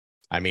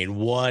I mean,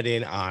 what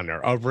an honor,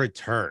 a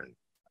return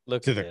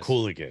Look to at the this.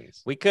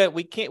 Cooligans. We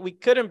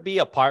couldn't be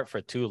apart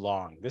for too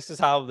long. This is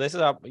how,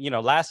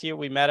 last year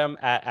we met him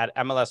at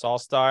MLS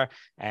All-Star,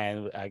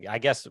 and I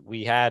guess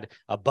we had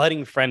a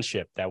budding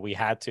friendship that we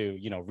had to,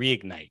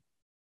 reignite.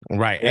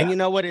 Right. Yeah. And you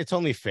know what? It's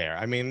only fair.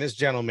 I mean, this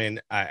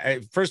gentleman,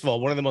 first of all,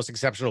 one of the most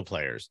exceptional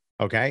players,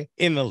 okay,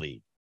 in the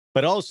league,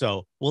 but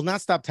also will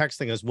not stop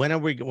texting us. When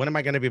am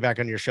I going to be back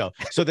on your show?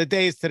 So the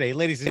day is today,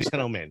 ladies and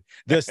gentlemen,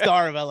 the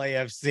star of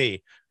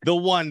LAFC, the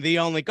one, the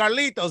only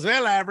Carlitos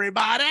Vela,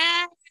 everybody.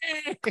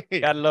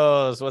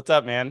 Carlos, what's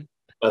up, man?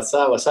 What's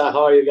up? What's up?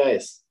 How are you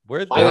guys?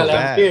 We're Finally,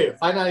 bad. I'm here.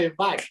 Finally, I'm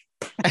back.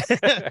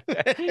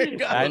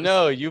 I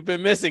know you've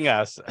been missing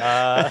us.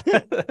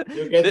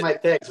 You get my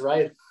text,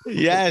 right?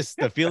 Yes,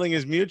 the feeling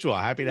is mutual.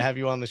 Happy to have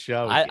you on the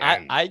show.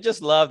 I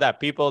just love that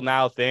people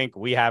now think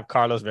we have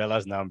Carlos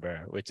Vela's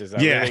number, which is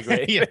really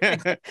great.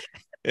 Yeah.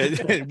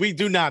 We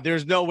do not.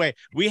 There's no way.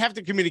 We have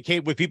to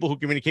communicate with people who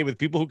communicate with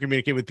people who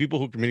communicate with people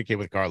who communicate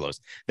with Carlos.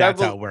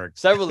 That's how it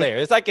works. Several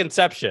layers. It's like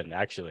Inception,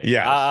 actually.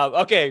 Yeah.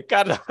 Okay,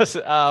 Carlos.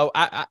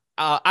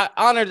 I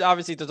honored,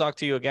 obviously, to talk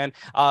to you again.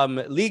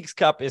 Leagues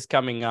Cup is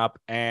coming up,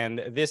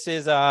 and this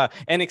is an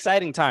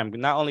exciting time,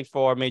 not only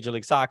for Major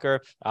League Soccer,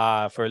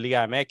 for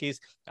Liga MX,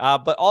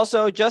 but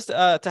also just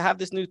to have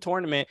this new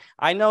tournament.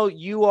 I know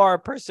you are a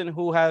person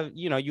who have,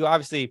 you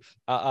obviously,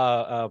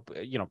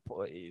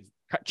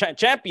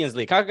 Champions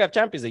League, CONCACAF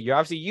Champions League. You're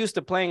obviously used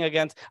to playing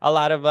against a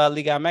lot of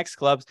Liga MX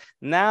clubs.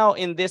 Now,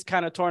 in this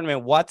kind of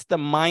tournament, what's the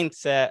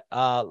mindset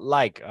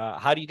like?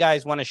 How do you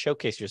guys want to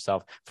showcase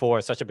yourself for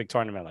such a big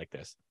tournament like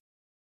this?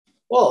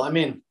 Well, I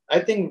mean, I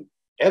think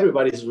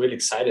everybody's really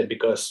excited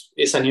because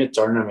it's a new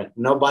tournament.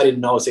 Nobody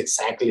knows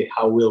exactly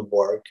how it will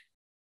work.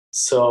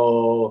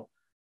 So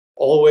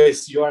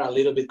always you are a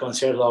little bit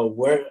concerned about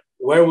where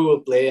we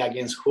will play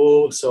against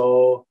who.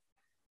 So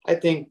I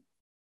think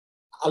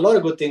a lot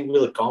of good things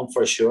will come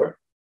for sure.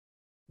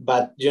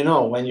 But,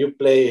 when you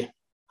play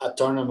a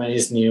tournament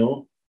is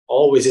new,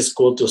 always it's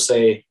cool to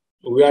say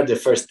we are the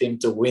first team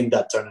to win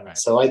that tournament. Right.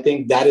 So I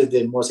think that is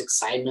the most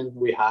excitement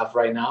we have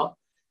right now.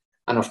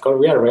 And of course,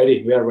 we are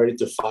ready. We are ready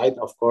to fight.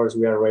 Of course,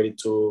 we are ready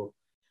to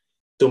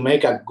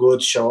make a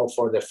good show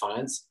for the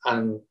fans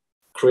and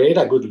create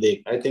a good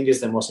league. I think is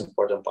the most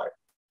important part.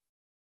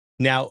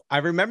 Now, I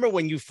remember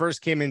when you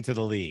first came into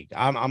the league.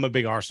 I'm a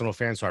big Arsenal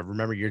fan, so I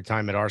remember your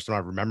time at Arsenal.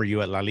 I remember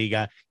you at La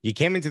Liga. You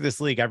came into this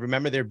league. I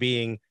remember there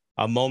being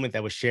a moment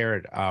that was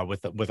shared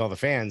with all the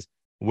fans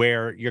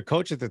where your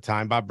coach at the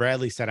time, Bob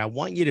Bradley, said, "I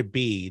want you to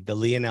be the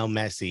Lionel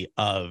Messi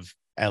of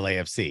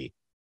LAFC."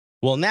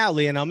 Well, now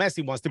Lionel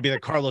Messi wants to be the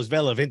Carlos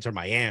Vela of Inter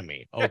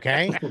Miami,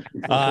 okay?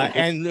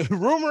 And the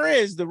rumor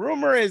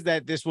is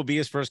that this will be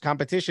his first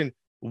competition.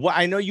 Well,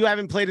 I know you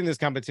haven't played in this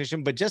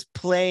competition, but just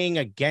playing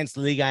against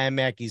Liga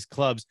MX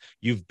clubs,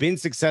 you've been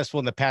successful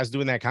in the past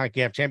doing that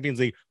CONCACAF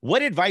Champions League.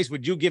 What advice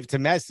would you give to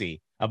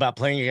Messi about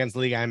playing against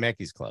Liga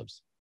MX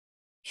clubs?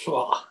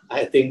 Well,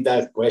 I think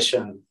that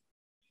question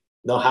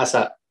has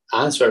an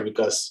answer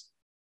because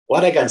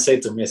what I can say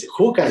to Messi,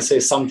 who can say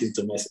something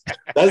to Messi?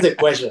 That's the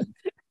question.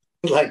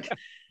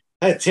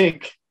 I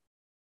think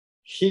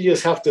he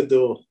just have to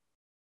do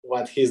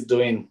what he's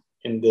doing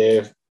in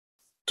the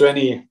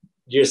 20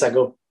 years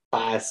ago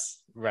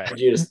past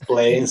years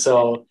playing.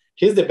 So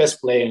he's the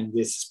best player in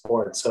this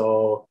sport.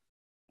 So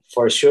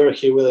for sure,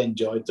 he will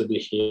enjoy to be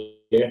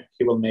here.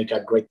 He will make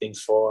a great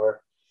things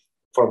for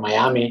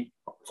Miami,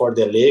 for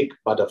the league.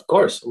 But of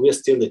course, we are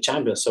still the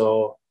champions.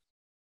 So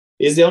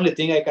it's the only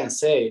thing I can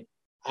say.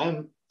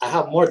 I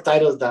have more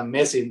titles than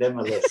Messi in the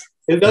MLS.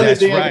 It's the only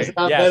thing I can say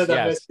better than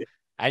Messi.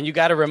 And you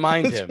got to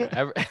remind him.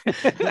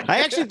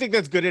 I actually think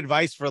that's good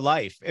advice for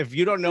life. If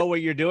you don't know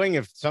what you're doing,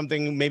 if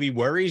something maybe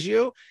worries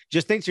you,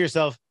 just think to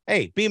yourself,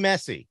 hey, be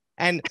Messi.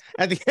 And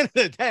at the end of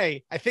the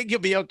day, I think you'll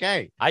be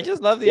okay. I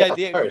just love the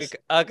idea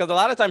because a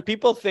lot of times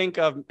people think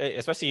of,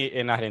 especially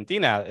in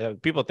Argentina,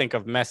 people think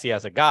of Messi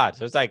as a god.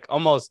 So it's like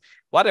almost,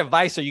 what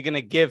advice are you going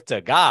to give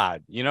to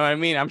God? You know what I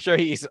mean? I'm sure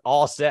he's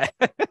all set.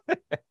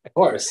 Of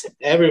course,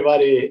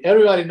 everybody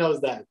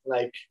knows that.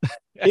 Like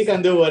he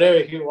can do whatever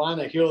he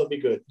wants and he will be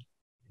good.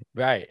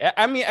 Right.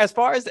 I mean, as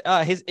far as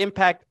his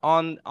impact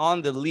on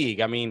the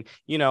league, I mean,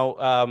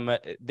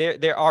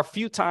 there are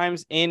few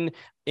times in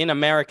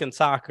American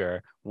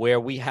soccer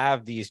where we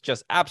have these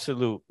just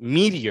absolute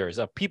meteors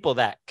of people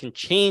that can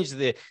change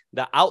the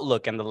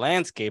outlook and the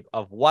landscape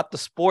of what the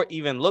sport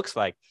even looks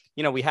like.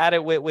 We had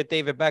it with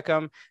David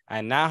Beckham,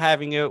 and now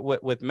having it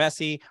with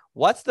Messi.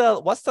 What's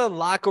the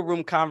locker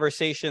room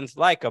conversations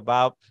like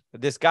about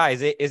this guy?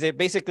 Is it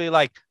basically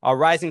like a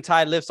rising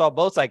tide lifts all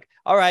boats? Like,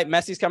 all right,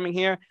 Messi's coming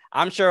here.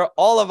 I'm sure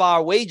all of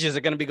our wages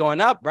are going to be going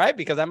up, right?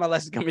 Because MLS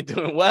is going to be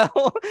doing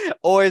well.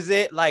 Or is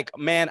it like,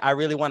 man, I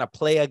really want to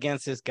play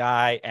against this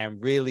guy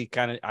and really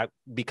kind of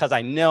because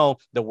I know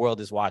the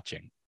world is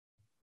watching?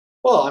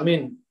 Well, I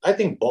mean, I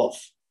think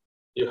both.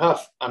 We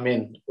have a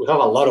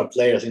lot of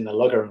players in the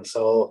locker room,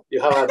 so you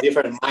have a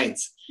different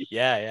minds.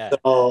 Yeah.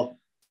 So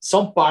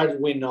some part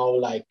we know,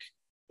 like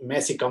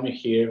Messi coming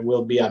here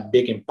will be a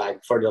big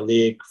impact for the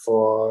league,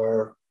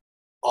 for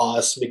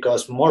us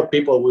because more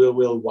people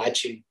will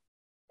watching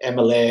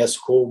MLS,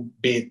 who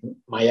beat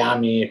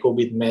Miami, who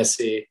beat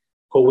Messi,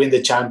 who win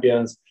the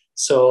champions.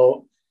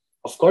 So,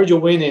 of course, you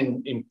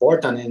win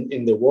important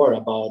in the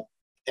world about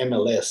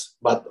MLS,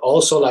 but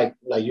also like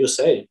you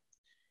say,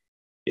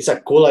 it's a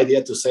cool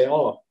idea to say,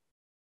 oh,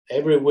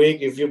 every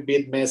week if you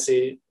beat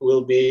Messi,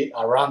 will be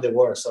around the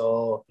world.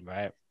 So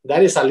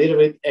that is a little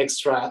bit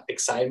extra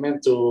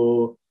excitement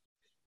to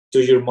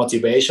your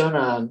motivation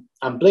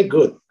and play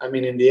good. I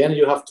mean, in the end,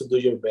 you have to do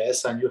your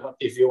best, and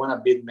if you want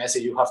to beat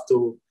Messi, you have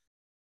to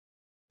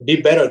be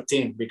better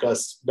team,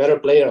 because better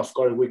player, of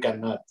course, we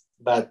cannot,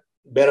 but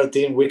better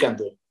team we can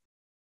do.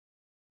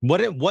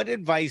 What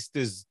advice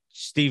does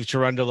Steve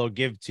Cherundolo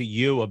give to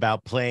you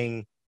about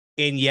playing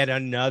in yet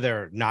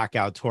another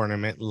knockout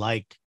tournament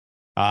like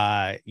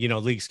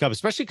Leagues Cup,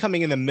 especially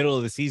coming in the middle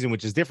of the season,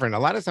 which is different? A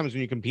lot of times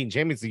when you compete in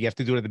Champions League, you have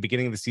to do it at the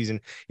beginning of the season.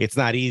 It's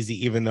not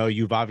easy, even though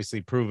you've obviously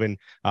proven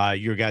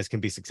your guys can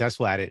be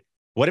successful at it.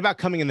 What about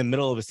coming in the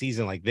middle of a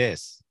season like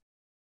this?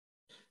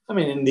 I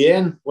mean, in the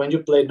end, when you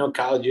play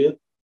knockout,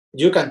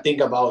 you can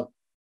think about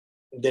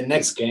the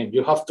next game.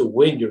 You have to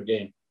win your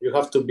game. You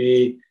have to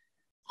be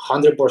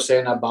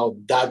 100% about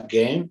that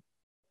game.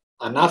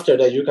 And after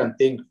that, you can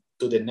think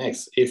to the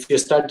next. If you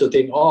start to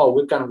think, oh,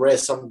 we can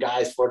rest some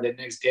guys for the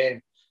next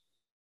game,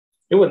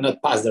 you will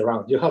not pass the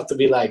round. You have to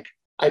be like,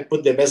 I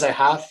put the best I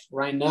have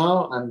right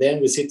now, and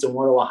then we see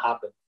tomorrow what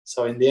happens.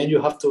 So in the end,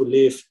 you have to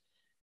live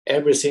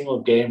every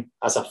single game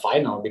as a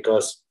final,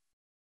 because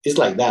it's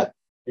like that.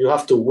 You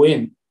have to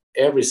win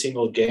every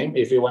single game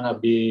if you want to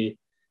be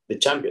the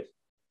champion.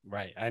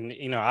 Right. And,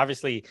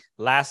 obviously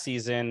last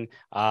season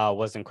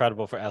was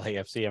incredible for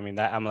LAFC. I mean,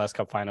 that MLS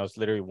Cup final is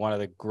literally one of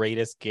the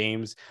greatest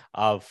games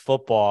of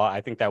football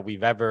I think that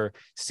we've ever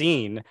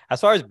seen.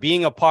 As far as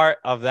being a part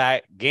of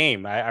that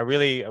game,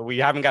 we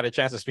haven't got a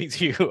chance to speak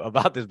to you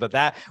about this,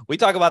 but we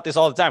talk about this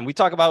all the time. We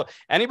talk about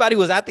anybody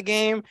who was at the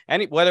game,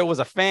 whether it was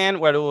a fan,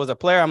 whether it was a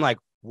player. I'm like,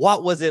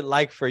 what was it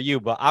like for you?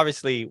 But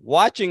obviously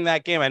watching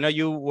that game, I know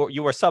you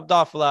were subbed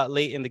off a lot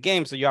late in the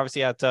game, so you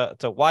obviously had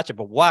to watch it.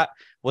 But what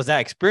was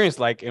that experience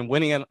like in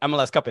winning an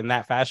MLS Cup in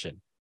that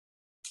fashion?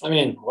 I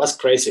mean, it was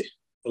crazy.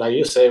 Like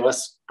you say, it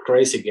was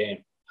crazy game.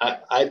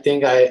 I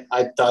think I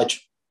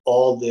touched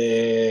all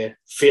the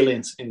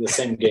feelings in the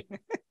same game.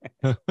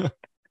 I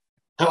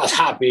was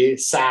happy,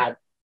 sad,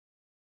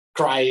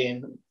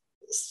 crying,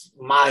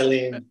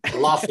 smiling,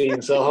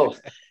 laughing. So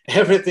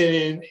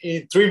everything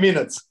in 3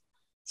 minutes.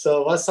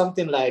 So it was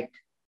something like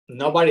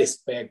nobody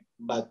expect,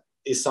 but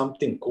it's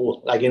something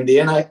cool. Like in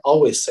the end, I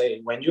always say,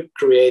 when you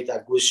create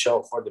a good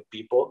show for the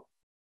people,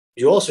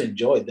 you also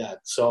enjoy that.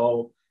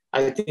 So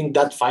I think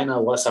that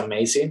final was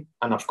amazing.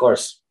 And of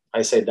course,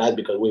 I say that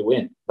because we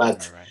win.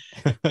 But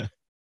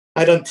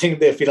I don't think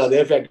the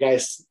Philadelphia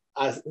guys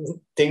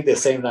think the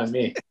same like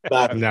me.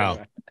 But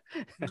no.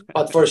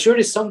 But for sure,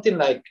 it's something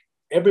like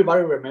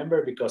everybody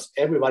remember, because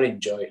everybody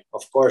enjoy.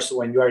 Of course,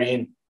 when you are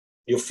in,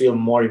 you feel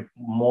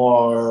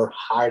more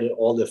hard,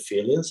 all the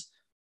feelings.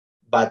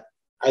 But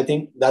I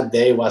think that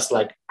day was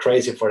like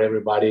crazy for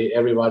everybody.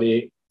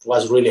 Everybody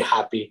was really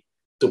happy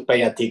to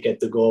pay a ticket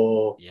to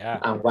go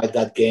and watch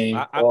that game.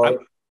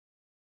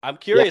 I'm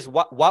curious,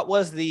 what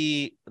was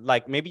the,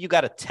 like, maybe you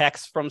got a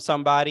text from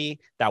somebody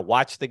that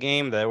watched the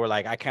game that were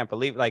like, I can't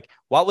believe, like,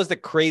 what was the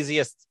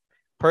craziest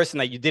person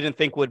that you didn't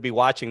think would be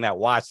watching that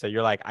watch that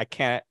you're like, I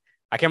can't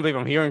believe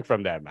I'm hearing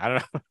from them? I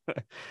don't know.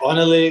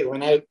 Honestly,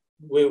 when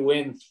we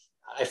win,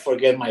 I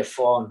forget my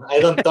phone. I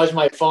don't touch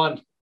my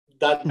phone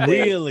that day.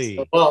 Really?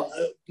 So, well,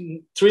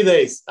 3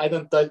 days I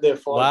don't touch the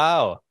phone.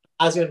 Wow.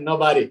 Asking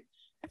nobody.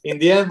 In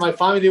the end, my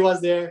family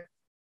was there,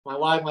 my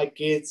wife, my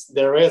kids.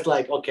 The rest,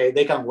 like, okay,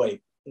 they can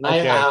wait. Now I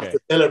have to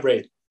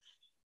celebrate.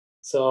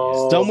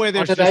 So somewhere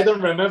there's I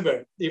don't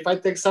remember. If I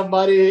text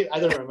somebody, I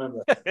don't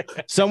remember.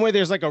 Somewhere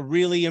there's like a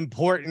really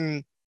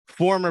important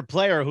former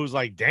player who's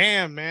like,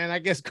 damn, man, I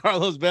guess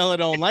Carlos Vela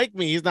don't like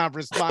me. He's not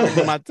responding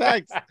to my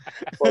text.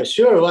 For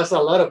sure. It was a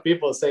lot of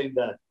people saying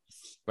that.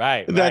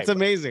 Right. That's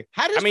amazing.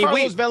 How does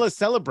Carlos Vela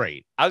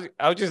celebrate? I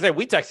was just saying,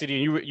 we texted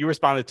you and you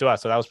responded to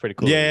us. So that was pretty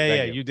cool.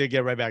 Yeah. You did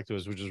get right back to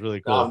us, which is really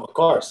cool. Of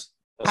course.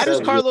 How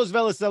does Carlos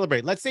Vela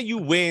celebrate? Let's say you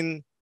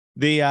win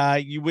the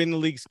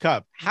Leagues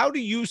Cup. How do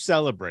you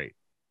celebrate?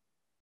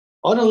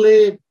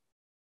 Honestly,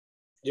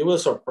 you will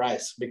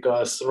surprise,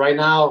 because right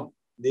now,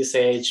 this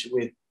age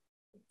with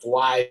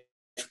wife,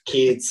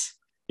 kids,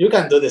 you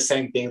can do the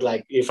same thing.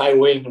 Like if I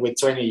win with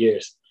 20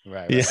 years.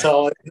 Right. Yeah.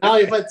 So now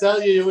if I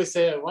tell you, you will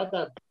say, what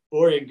a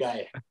boring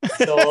guy.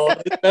 So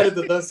it's better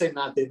to don't say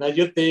nothing. Now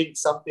you think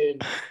something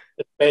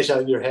special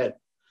in your head.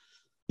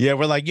 Yeah,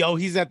 we're like, yo,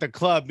 he's at the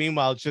club.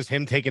 Meanwhile, it's just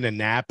him taking a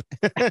nap.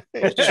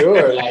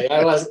 Sure. Like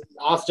I was,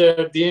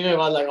 after dinner, I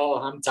was like,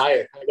 oh, I'm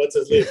tired. I go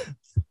to sleep.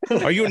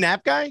 Are you a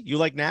nap guy? You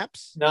like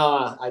naps?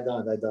 No, I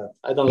don't like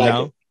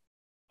it.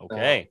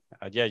 Okay.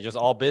 Yeah, just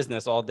all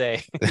business all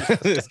day.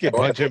 Just get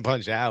punch in,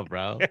 punch out,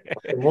 bro.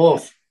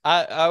 Move.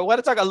 I want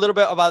to talk a little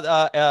bit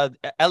about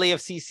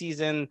LAFC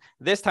season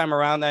this time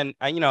around, and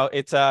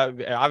it's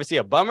obviously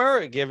a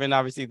bummer given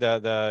obviously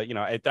the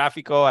El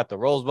Tráfico at the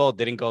Rose Bowl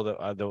didn't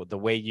go the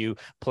way you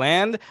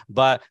planned,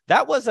 but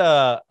that was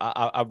a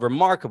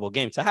remarkable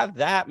game to have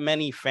that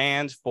many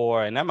fans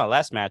for an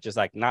MLS match is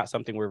like not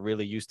something we're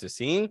really used to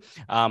seeing.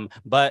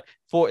 But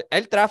for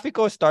El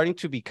Tráfico starting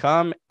to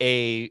become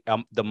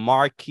the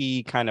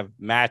marquee kind of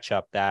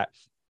matchup that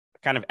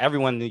kind of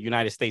everyone in the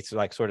United States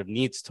like sort of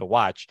needs to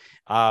watch.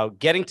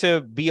 Getting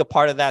to be a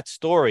part of that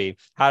story,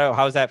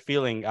 how's that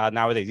feeling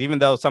nowadays? Even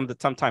though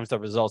sometimes the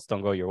results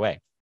don't go your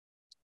way.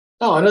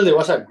 No, I know it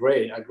was a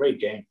great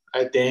game.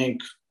 I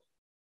think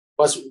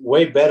was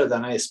way better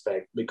than I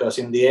expect because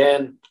in the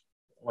end,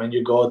 when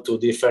you go to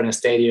different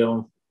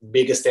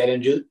big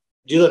stadium,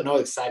 you don't know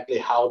exactly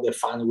how the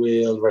fan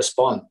will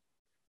respond.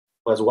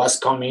 But what's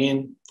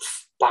coming,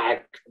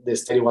 packed, the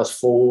stadium was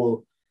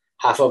full.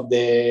 Half of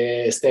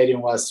the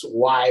stadium was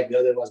white, the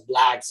other was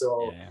black.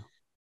 So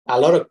a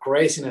lot of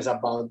craziness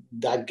about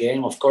that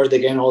game. Of course, the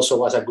game also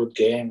was a good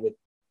game with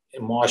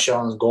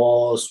emotions,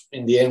 goals.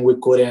 In the end, we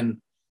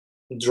couldn't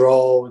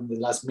draw in the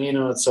last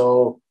minute.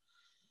 So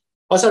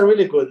it was a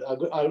really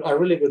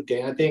good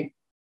game. I think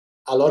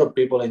a lot of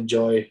people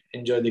enjoy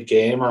the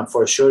game. And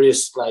for sure,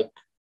 it's like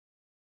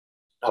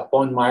a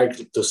point mark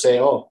to say,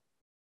 oh,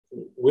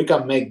 we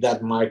can make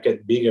that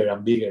market bigger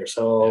and bigger.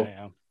 So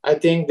I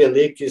think the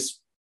league is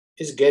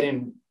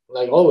getting,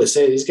 like I always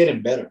say, it's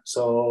getting better.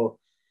 So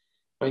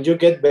when you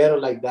get better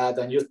like that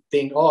and you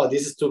think, oh,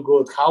 this is too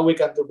good, how we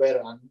can do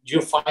better, and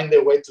you find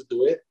a way to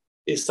do it,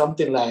 it's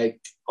something like,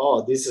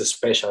 oh, this is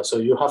special. So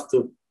you have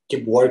to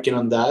keep working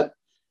on that.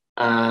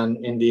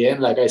 And in the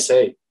end, like I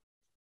say,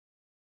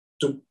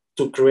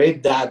 to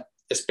create that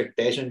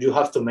expectation, you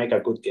have to make a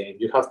good game.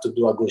 You have to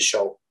do a good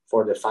show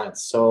for the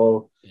fans.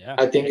 So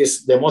I think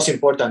it's the most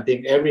important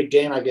thing. Every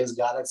game against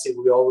Galaxy,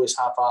 we always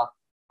have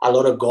a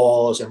lot of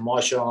goals,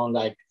 emotion,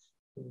 like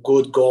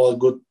good goal,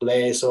 good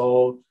play.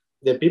 So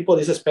the people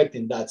is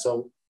expecting that.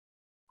 So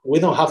we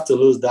don't have to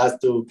lose that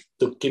to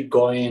keep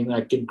going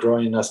and keep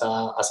growing as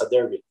a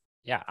derby.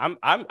 Yeah,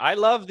 I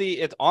love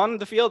it's on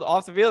the field,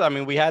 off the field. I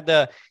mean, we had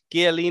the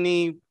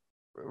Chiellini,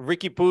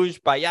 Ricky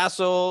Puig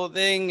payaso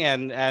thing,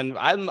 and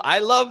I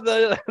love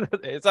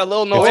it's a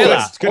little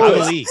novela. It's good for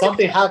the league.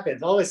 Something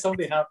happens. Always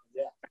something happens.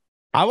 Yeah.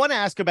 I want to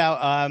ask about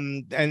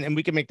and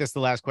we can make this the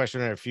last question,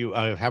 or if you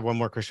have one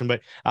more question,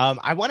 but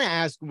I want to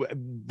ask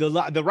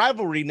the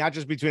rivalry, not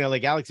just between LA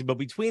Galaxy, but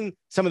between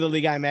some of the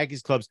Liga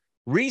MX clubs.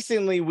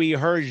 Recently, we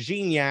heard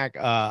Gignac,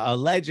 a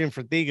legend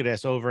for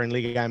Tigres over in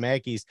Liga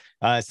MX,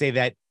 say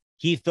that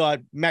he thought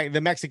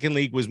the Mexican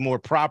League was more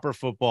proper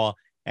football,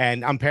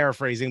 and I'm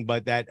paraphrasing,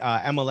 but that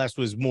MLS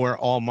was more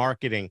all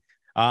marketing.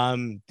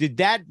 Did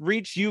that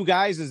reach you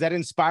guys? Does that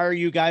inspire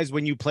you guys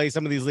when you play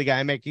some of these Liga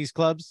MX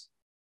clubs?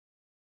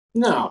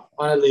 No,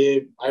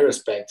 honestly, I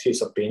respect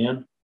his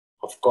opinion.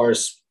 Of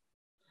course,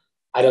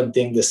 I don't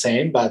think the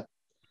same, but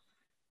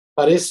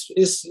it's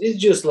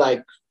just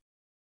like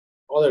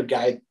other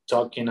guy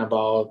talking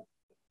about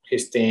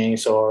his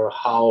things or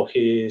how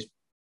he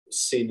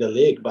see the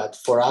league. But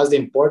for us, the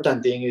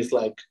important thing is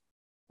like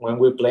when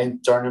we play in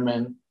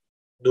tournament,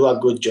 do a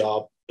good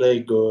job,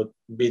 play good,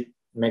 beat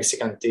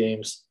Mexican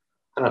teams,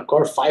 and of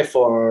course fight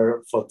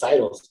for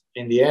titles.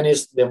 In the end,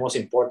 is the most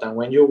important.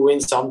 When you win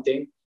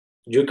something,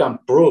 you can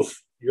prove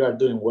you are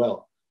doing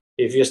well.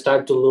 If you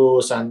start to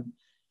lose and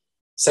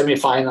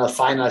semifinals,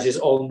 finals is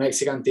all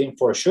Mexican team,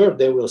 for sure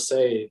they will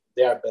say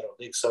they are better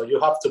league. So you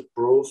have to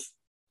prove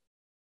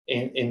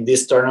in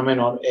this tournament,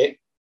 on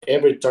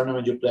every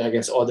tournament you play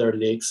against other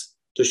leagues,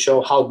 to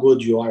show how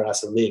good you are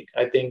as a league.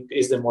 I think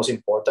is the most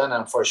important,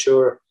 and for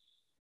sure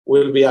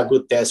will be a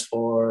good test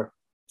for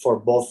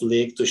both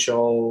leagues to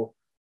show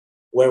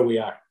where we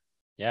are.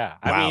 Yeah,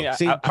 I mean,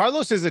 see,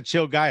 Carlos is a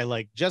chill guy,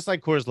 like just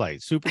like Coors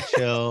Light, super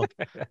chill.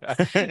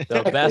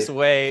 The best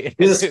way.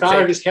 This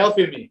card is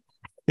helping me.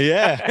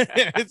 Yeah,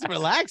 it's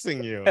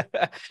relaxing you.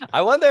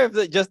 I wonder if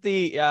this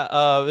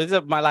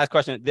is my last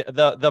question.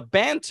 The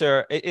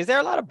banter, is there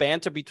a lot of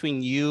banter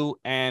between you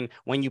and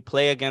when you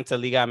play against a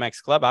Liga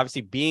MX club?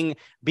 Obviously, being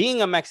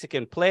a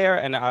Mexican player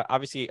and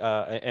obviously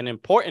an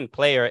important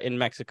player in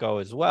Mexico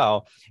as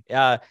well.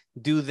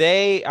 Do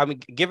they? I mean,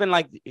 given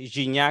like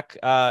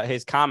Gignac,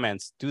 his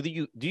comments, do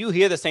you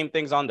hear the same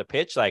things on the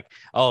pitch? Like,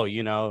 oh,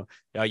 you're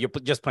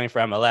just playing for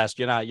MLS.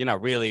 You're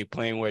not really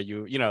playing where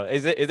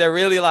is there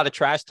really a lot of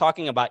trash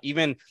talking about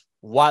even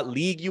what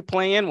league you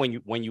play in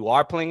when you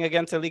are playing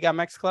against a Liga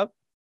MX club?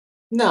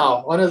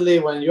 No, honestly,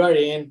 when you are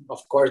in,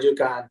 of course you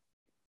can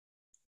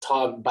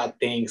talk bad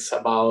things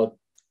about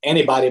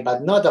anybody,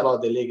 but not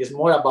about the league. It's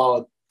more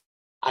about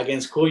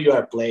against who you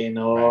are playing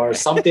or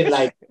something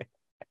like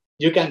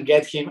you can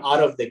get him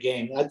out of the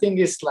game. I think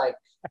it's like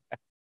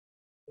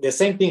the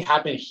same thing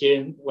happened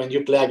here when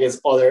you play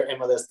against other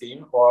MLS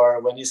team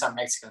or when it's a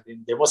Mexican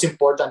team. The most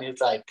important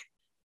is like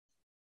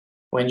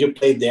when you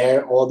play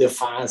there, all the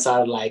fans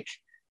are like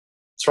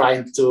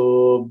trying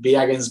to be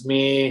against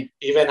me.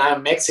 Even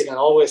I'm Mexican,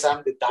 always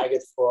I'm the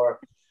target for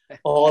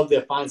all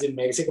the fans in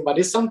Mexico, but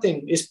it's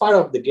part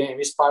of the game.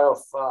 It's part of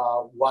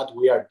what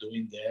we are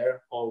doing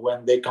there. Or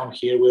when they come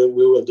here, we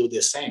will do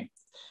the same.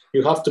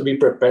 You have to be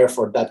prepared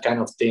for that kind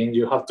of thing.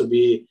 You have to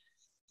be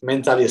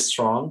mentally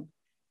strong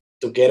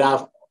to get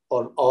out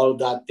on all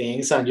that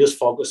things and just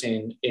focus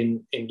in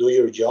do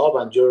your job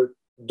and do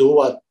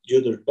what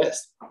you do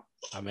best.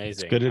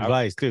 Amazing. Good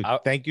advice, dude.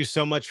 Thank you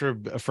so much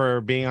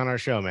for being on our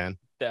show, man.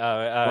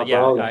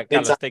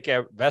 Carlos, take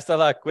care. Best of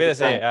luck.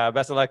 Cuídese.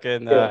 Best of luck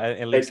in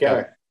Take League Cup.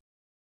 care.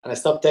 And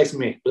stop texting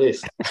me,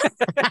 please.